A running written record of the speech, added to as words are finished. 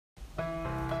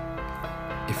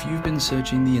If you've been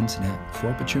searching the internet for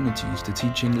opportunities to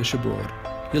teach English abroad,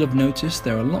 you'll have noticed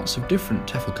there are lots of different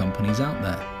Tefl companies out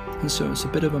there, and so it's a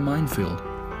bit of a minefield.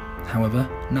 However,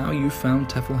 now you've found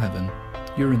Tefl Heaven,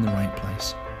 you're in the right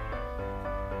place.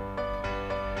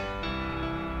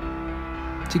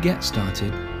 To get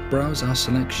started, browse our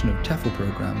selection of Tefl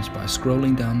programs by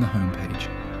scrolling down the homepage.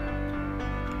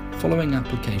 Following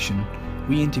application,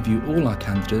 we interview all our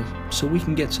candidates so we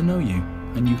can get to know you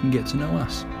and you can get to know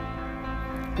us.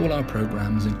 All our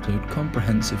programs include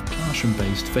comprehensive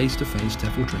classroom-based face-to-face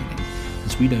Tefl training,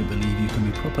 as we don't believe you can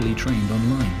be properly trained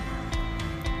online.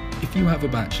 If you have a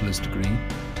bachelor's degree,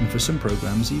 and for some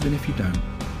programs even if you don't,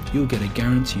 you'll get a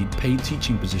guaranteed paid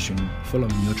teaching position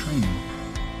following your training.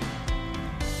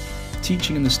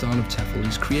 Teaching in the style of Tefl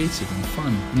is creative and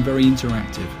fun and very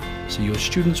interactive, so your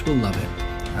students will love it,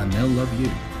 and they'll love you.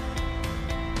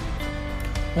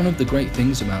 One of the great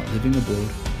things about living abroad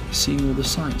is seeing all the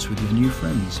sights with your new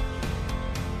friends.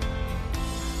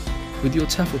 With your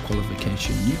Tefl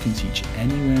qualification, you can teach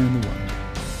anywhere in the world.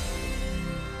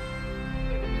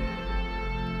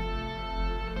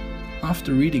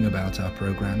 After reading about our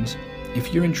programs,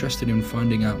 if you're interested in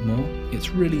finding out more,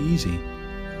 it's really easy.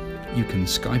 You can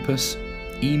Skype us,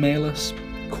 email us,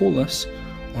 call us,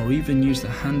 or even use the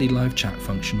handy live chat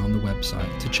function on the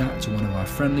website to chat to one of our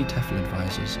friendly Tefl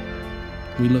advisors.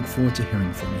 We look forward to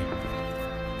hearing from you.